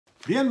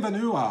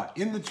Bienvenue à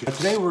In the Chip.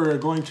 Today we're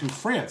going to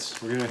France.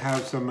 We're going to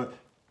have some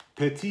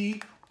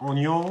Petits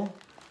oignon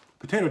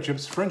potato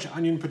chips, French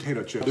onion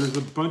potato chips. There's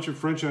a bunch of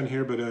French on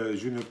here, but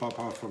je ne parle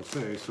pas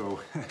français,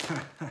 so...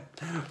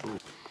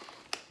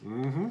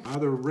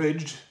 They're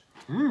ridged.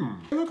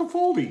 Look, a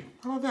foldy.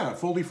 How about that?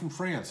 Foldy from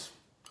France.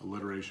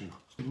 Alliteration.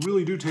 They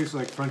really do taste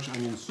like French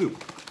onion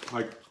soup.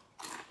 Like,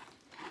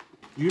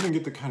 you even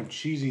get the kind of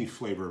cheesy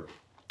flavor.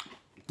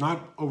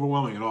 Not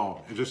overwhelming at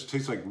all. It just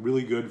tastes like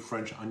really good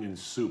French onion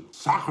soup.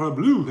 Sacre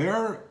bleu!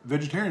 They're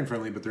vegetarian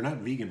friendly, but they're not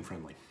vegan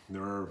friendly.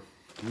 There are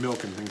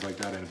milk and things like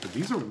that in it, but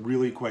these are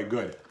really quite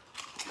good.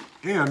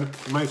 And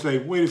you might say,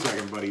 wait a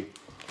second, buddy.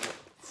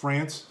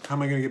 France? How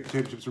am I gonna get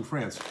potato chips from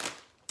France?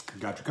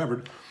 Got you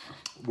covered.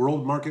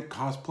 World market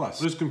cost plus.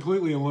 This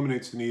completely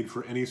eliminates the need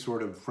for any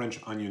sort of French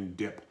onion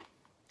dip.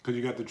 Because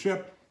you got the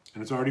chip,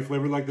 and it's already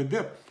flavored like the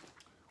dip.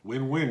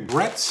 Win-win.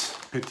 Bret's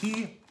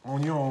Petits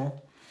oignon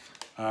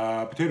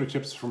potato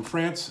chips from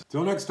France.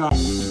 Till next time.